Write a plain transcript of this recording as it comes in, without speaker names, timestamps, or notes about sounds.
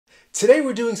Today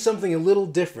we're doing something a little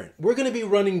different. We're going to be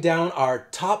running down our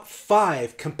top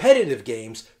 5 competitive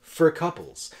games for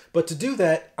couples. But to do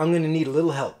that, I'm going to need a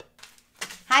little help.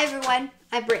 Hi everyone,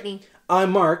 I'm Brittany.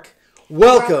 I'm Mark.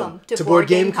 Welcome to Board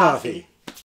Game Coffee.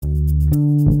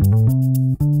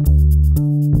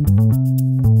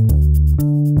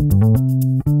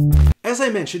 As I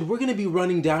mentioned, we're going to be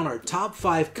running down our top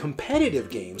 5 competitive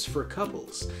games for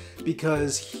couples,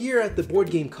 because here at the Board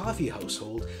Game Coffee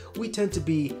household, we tend to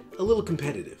be a little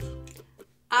competitive.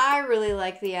 I really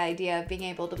like the idea of being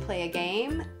able to play a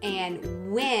game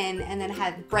and win and then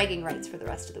have bragging rights for the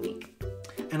rest of the week.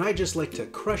 And I just like to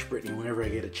crush Brittany whenever I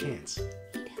get a chance.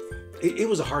 He doesn't. It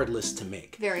was a hard list to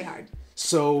make. Very hard.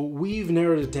 So we've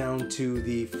narrowed it down to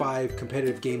the 5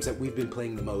 competitive games that we've been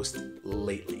playing the most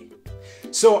lately.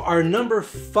 So our number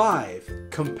 5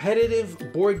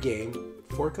 competitive board game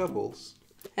for couples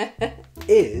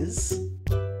is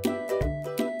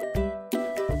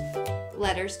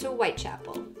Letters to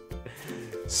Whitechapel.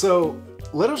 So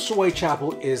Letters to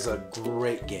Whitechapel is a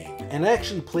great game, and it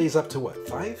actually plays up to what,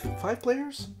 5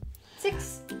 players?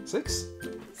 6. 6?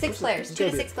 6 players. 2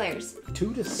 to 6 players.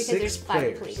 2 to 6 Because there's 5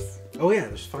 players. police. Oh yeah,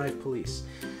 there's 5 police.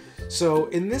 So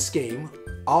in this game,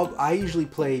 I usually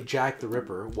play Jack the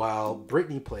Ripper while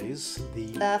Brittany plays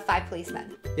The 5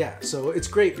 policemen. Yeah, so it's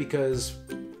great because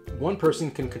one person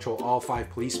can control all 5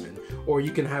 policemen, or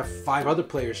you can have 5 other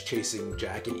players chasing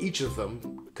Jack, and each of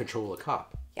them control a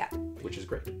cop. Yeah. Which is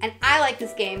great. And I like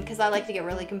this game because I like to get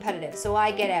really competitive. So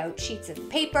I get out sheets of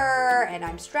paper and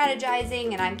I'm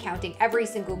strategizing and I'm counting every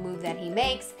single move that he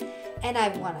makes. And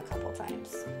I've won a couple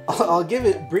times. I'll give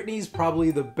it, Brittany's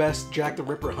probably the best Jack the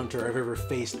Ripper hunter I've ever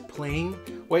faced playing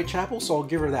Whitechapel, so I'll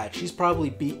give her that. She's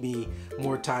probably beat me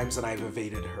more times than I've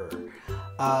evaded her.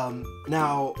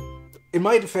 Now, in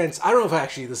my defense, I don't know if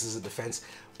actually this is a defense,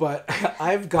 but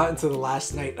I've gotten to the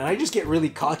last night and I just get really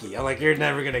cocky. I'm like, you're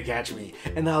never gonna catch me.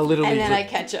 And I'll literally I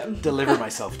catch him. deliver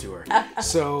myself to her.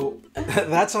 So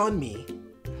that's on me,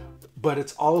 but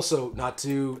it's also, not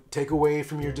to take away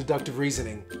from your deductive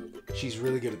reasoning, she's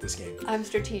really good at this game. I'm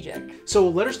strategic. So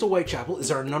Letters to Whitechapel is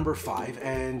our number 5,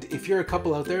 and if you're a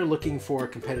couple out there looking for a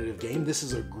competitive game, this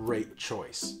is a great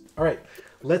choice. All right,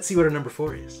 let's see what our number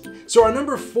 4 is. So our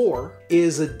number 4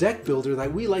 is a deck builder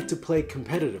that we like to play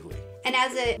competitively. And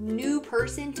as a new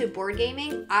person to board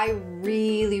gaming, I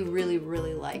really, really,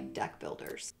 really like deck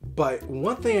builders. But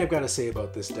one thing I've got to say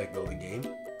about this deck building game,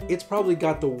 it's probably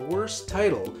got the worst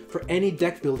title for any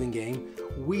deck building game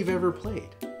we've ever played.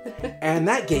 And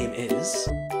that game is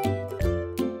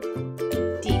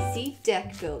DC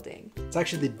Deck Building. It's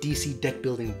actually the DC Deck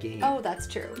Building game. Oh, that's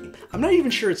true. I'm not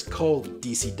even sure it's called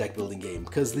DC Deck Building Game,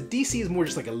 because the DC is more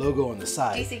just like a logo on the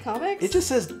side. DC Comics? It just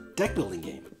says Deck Building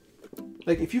Game.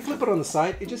 Like, if you flip it on the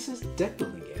side, it just says Deck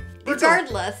Building Game.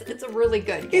 Regardless, it's a really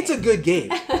good game. It's a good game.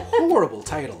 Horrible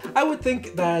title. I would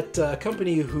think that a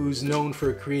company who's known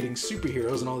for creating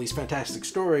superheroes and all these fantastic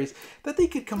stories, that they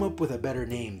could come up with a better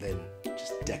name than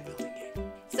just Deck Building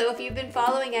Game. So if you've been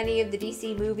following any of the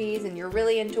DC movies and you're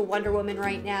really into Wonder Woman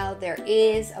right now, there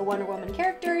is a Wonder Woman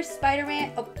character,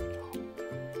 Spider-Man. Oh.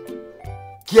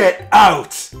 Get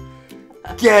out!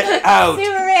 Get out!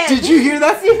 Superman! Did you hear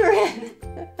that? Superman!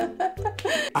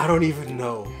 I don't even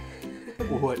know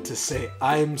what to say.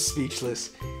 I'm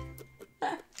speechless.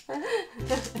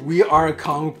 We are a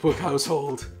comic book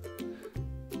household,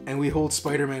 and we hold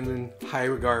Spider-Man in high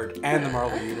regard, and the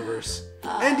Marvel Universe,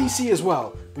 and DC as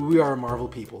well, but we are Marvel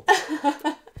people.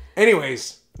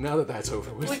 Anyways, now that that's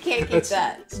over with, we can't keep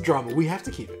that. It's drama. We have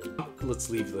to keep it. Let's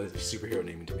leave the superhero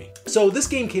naming to me. So this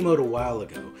game came out a while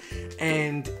ago,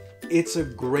 and it's a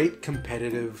great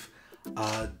competitive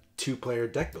 2-player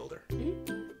deck builder.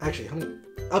 Actually,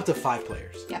 up to 5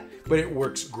 players. Yeah. But it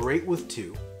works great with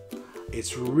 2.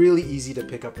 It's really easy to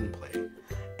pick up and play.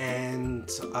 And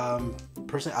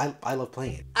personally, I love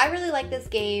playing it. I really like this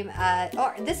game.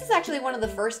 This is actually one of the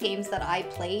first games that I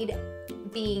played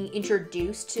being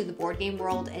introduced to the board game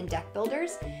world and deck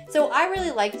builders. So I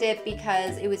really liked it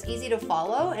because it was easy to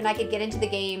follow and I could get into the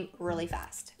game really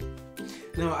fast.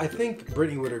 Now, I think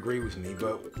Brittany would agree with me,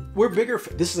 but we're bigger.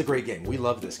 This is a great game. We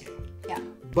love this game. Yeah.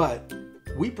 But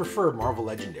we prefer Marvel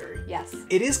Legendary. Yes.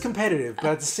 It is competitive, but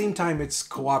at the same time, it's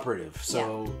cooperative.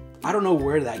 So I don't know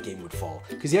where that game would fall,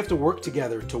 because you have to work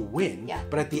together to win. Yeah.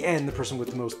 But at the end, the person with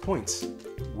the most points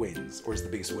wins, or is the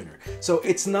biggest winner. So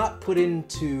it's not put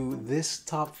into this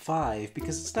top 5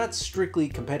 because it's not strictly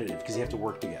competitive, because you have to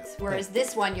work together. Whereas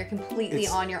this one, you're completely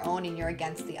on your own and you're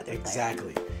against the other player.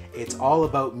 Exactly. It's all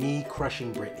about me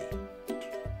crushing Brittany.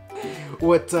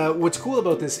 What's cool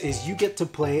about this is you get to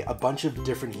play a bunch of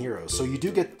different heroes. So you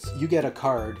get a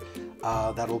card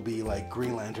That'll be like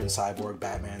Green Lantern, Cyborg,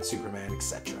 Batman, Superman,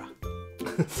 etc.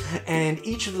 And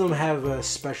each of them have a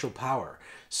special power.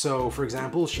 So, for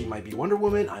example, she might be Wonder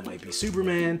Woman, I might be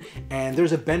Superman, and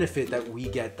there's a benefit that we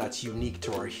get that's unique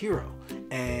to our hero.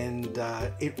 And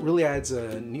it really adds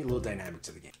a neat little dynamic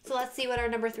to the game. So let's see what our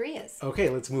number 3 is. Okay,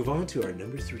 let's move on to our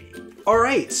number 3. All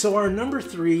right, so our number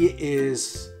 3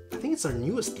 is, I think it's our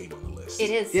newest game on the list. It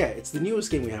is. Yeah, it's the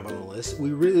newest game we have on the list.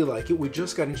 We really like it. We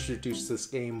just got introduced to this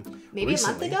game maybe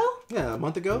recently. a month ago? Yeah, a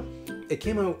month ago. It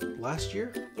came out last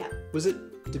year? Yeah. Was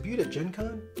it debuted at Gen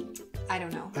Con? I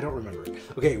don't know. I don't remember.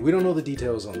 Okay, we don't know the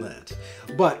details on that.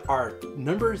 But our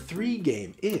number 3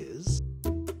 game is...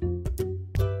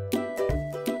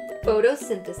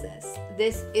 Photosynthesis.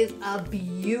 This is a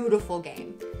beautiful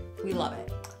game. We love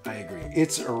it. I agree.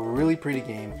 It's a really pretty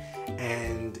game,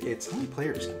 and how many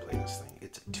players can play this thing?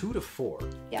 It's 2 to 4.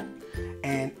 Yeah.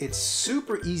 And it's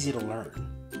super easy to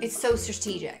learn. It's so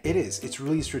strategic. It is. It's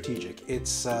really strategic.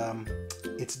 It's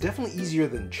definitely easier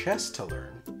than chess to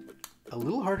learn. A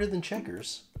little harder than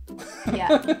checkers.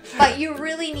 Yeah, but you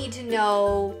really need to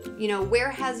know,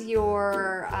 where has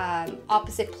your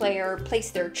opposite player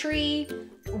placed their tree?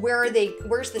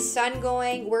 Where's the sun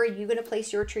going? Where are you going to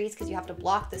place your trees? Because you have to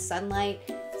block the sunlight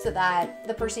so that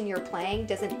the person you're playing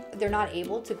they're not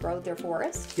able to grow their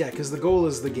forest. Yeah, because the goal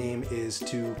of the game is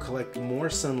to collect more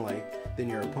sunlight than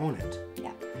your opponent.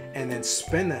 Yeah. And then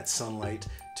spend that sunlight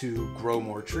to grow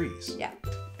more trees. Yeah.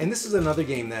 And this is another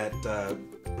game that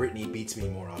Brittany beats me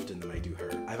more often than I do her.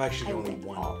 I've actually only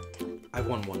won. All the time. I've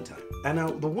won one time. And now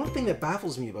the one thing that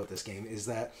baffles me about this game is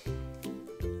that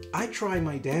I try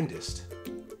my damnedest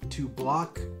to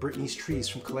block Brittany's trees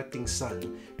from collecting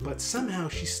sun, but somehow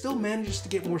she still manages to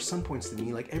get more sun points than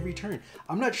me like every turn.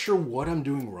 I'm not sure what I'm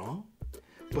doing wrong,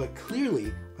 but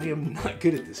clearly I am not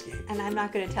good at this game. And I'm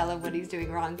not going to tell him what he's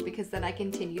doing wrong because then I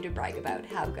continue to brag about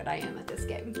how good I am at this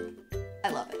game. I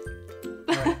love it.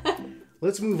 All right.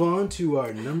 Let's move on to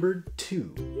our number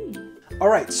 2. All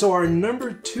right, so our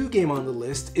number 2 game on the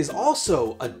list is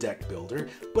also a deck builder,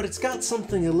 but it's got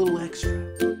something a little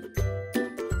extra.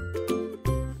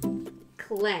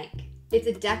 Clank. It's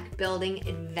a deck building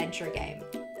adventure game.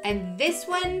 And this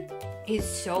one is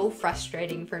so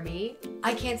frustrating for me.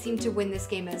 I can't seem to win this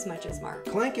game as much as Mark.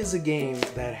 Clank is a game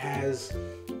that has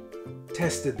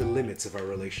tested the limits of our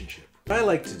relationship. What I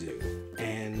like to do,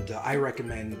 and I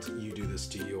recommend you do this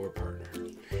to your partner,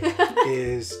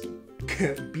 is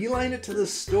beeline it to the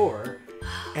store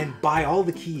and buy all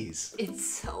the keys. It's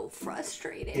so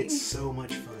frustrating. It's so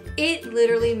much fun. It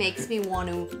literally makes me want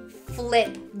to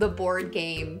flip the board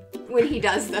game when he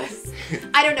does this.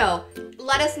 I don't know.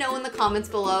 Let us know in the comments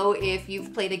below if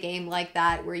you've played a game like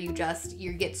that where you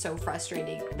get so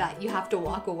frustrating that you have to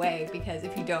walk away, because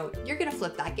if you don't, you're gonna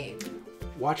flip that game.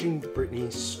 Watching Brittany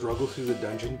struggle through the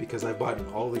dungeon because I bought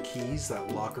all the keys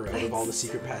that lock her out of all the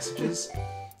secret passages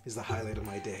is the highlight of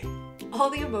my day.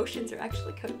 All the emotions are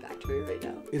actually coming back to me right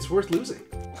now. It's worth losing.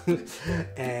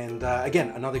 And again,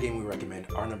 another game we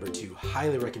recommend, our number 2,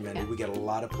 highly recommended. Yeah. We get a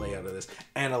lot of play out of this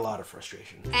and a lot of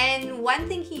frustration. And one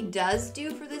thing he does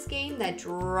do for this game that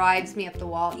drives me up the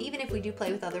wall, even if we do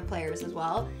play with other players as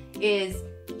well, is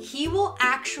he will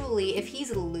actually, if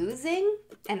he's losing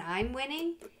and I'm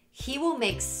winning, he will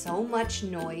make so much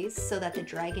noise so that the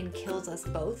dragon kills us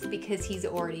both because he's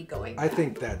already going down. I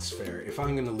think that's fair. If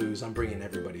I'm going to lose, I'm bringing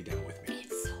everybody down with me.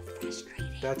 It's so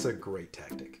frustrating. That's a great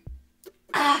tactic.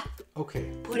 Ah!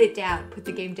 Okay. Put it down. Put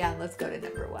the game down. Let's go to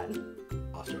number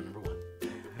 1. Off to our number 1.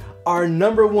 Our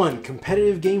number 1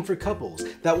 competitive game for couples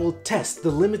that will test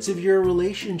the limits of your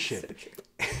relationship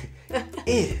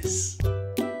is...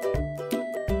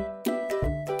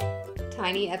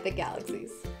 Tiny Epic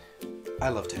Galaxies. I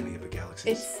love Tiny Epic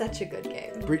Galaxies. It's such a good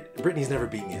game. Brittany's never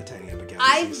beat me at Tiny Epic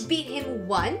Galaxies. I've beat him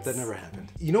once. That never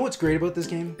happened. You know what's great about this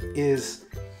game is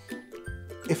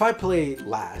if I play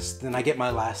last, then I get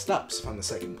my last ups if I'm the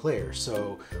second player.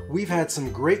 So we've had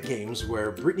some great games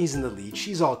where Brittany's in the lead.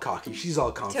 She's all cocky. She's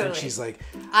all confident. Totally. She's like,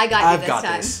 I've got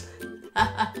this.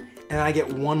 And I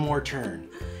get one more turn.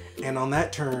 And on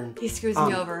that turn, he screws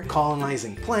me over.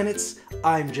 Colonizing planets.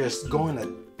 I'm just going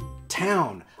to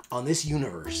town on this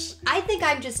universe. I think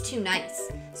I'm just too nice.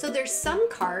 So there's some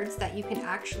cards that you can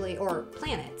actually, or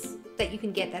planets, that you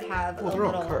can get that have a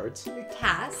little cards.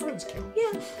 task. Cards count.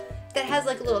 Yeah. That has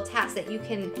like a little task that you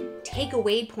can take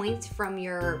away points from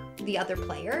the other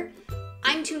player.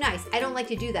 I'm too nice. I don't like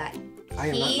to do that. I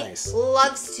am not nice. He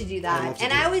loves to do that.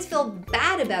 And I always feel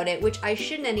bad about it, which I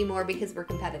shouldn't anymore because we're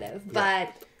competitive. Yeah.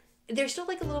 But there's still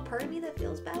like a little part of me that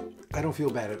feels bad. I don't feel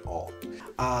bad at all.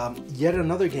 Yet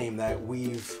another game that I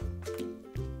was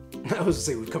going to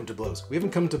say we've come to blows. We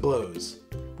haven't come to blows.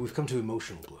 we've come to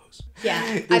emotional blows.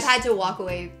 Yeah, I've had to walk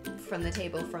away from the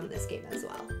table from this game as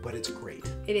well. But it's great.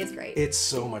 It is great. It's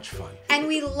so much fun. And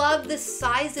we love the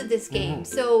size of this game.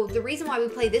 So the reason why we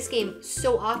play this game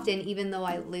so often, even though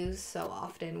I lose so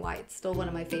often, why it's still one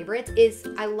of my favorites, is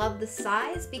I love the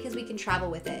size because we can travel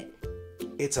with it.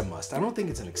 It's a must. I don't think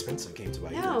it's an expensive game to buy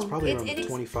either. No, It's probably around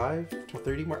 25 to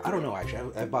 30 more. I don't know,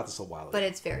 actually. I bought this a while ago. But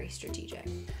it's very strategic.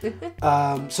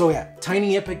 So yeah,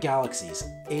 Tiny Epic Galaxies,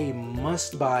 a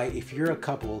must-buy if you're a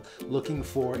couple looking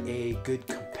for a good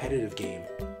competitive game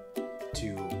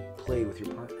to play with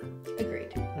your partner.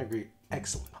 Agreed. Agreed.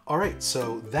 Excellent. All right,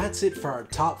 so that's it for our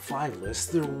top 5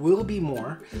 list. There will be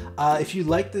more. If you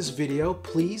like this video,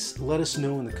 please let us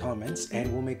know in the comments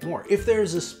and we'll make more. If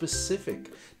there's a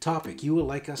specific topic you would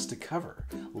like us to cover,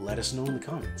 let us know in the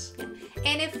comments.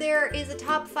 And if there is a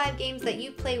top 5 games that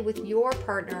you play with your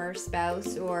partner or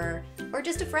spouse or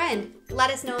just a friend, let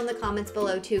us know in the comments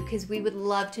below too, because we would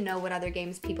love to know what other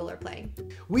games people are playing.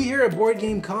 We here at Board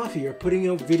Game Coffee are putting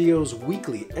out videos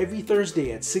weekly, every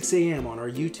Thursday at 6 a.m. on our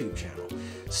YouTube channel.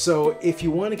 So if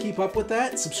you want to keep up with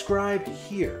that, subscribe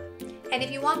here. And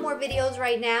if you want more videos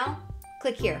right now,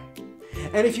 click here.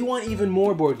 And if you want even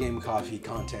more Board Game Coffee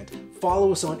content,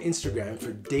 follow us on Instagram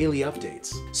for daily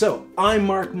updates. So, I'm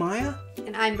Mark Maya.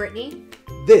 And I'm Brittany.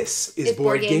 This is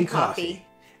Board Game Coffee.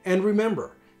 And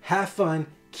remember, have fun,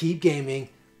 keep gaming,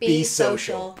 be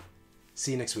social.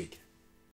 See you next week.